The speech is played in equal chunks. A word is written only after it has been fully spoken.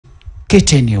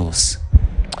KTN News.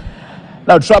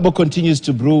 Now, trouble continues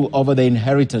to brew over the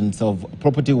inheritance of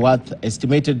property worth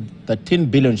estimated 13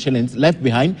 billion shillings left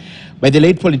behind by the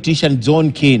late politician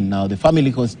John Keane. Now, the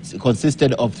family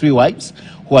consisted of 3 wives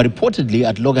who are reportedly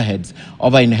at loggerheads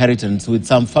over inheritance, with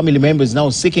some family members now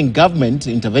seeking government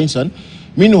intervention.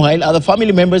 Meanwhile, other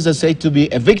family members are said to be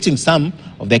evicting some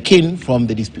of their kin from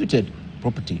the disputed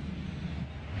property.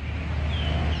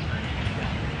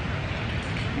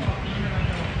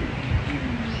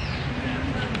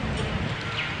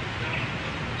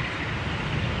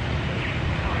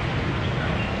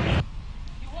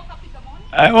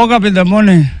 I woke up in the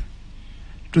morning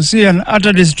to see an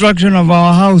utter destruction of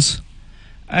our house.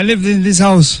 I lived in this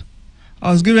house.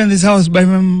 I was given this house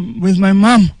with my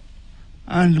mom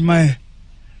and my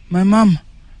mom.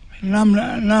 Now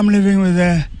I'm living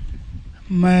with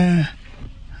my,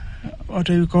 what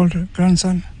are you called,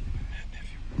 grandson?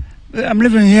 I'm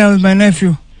living here with my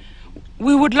nephew.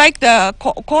 We would like the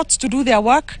courts to do their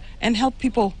work and help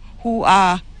people who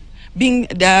are being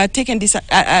taken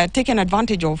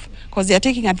advantage of, because they are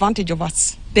taking advantage of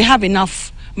us. They have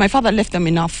enough. My father left them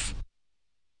enough.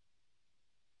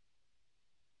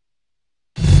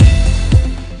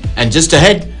 And just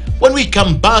ahead, when we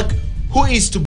come back, who is to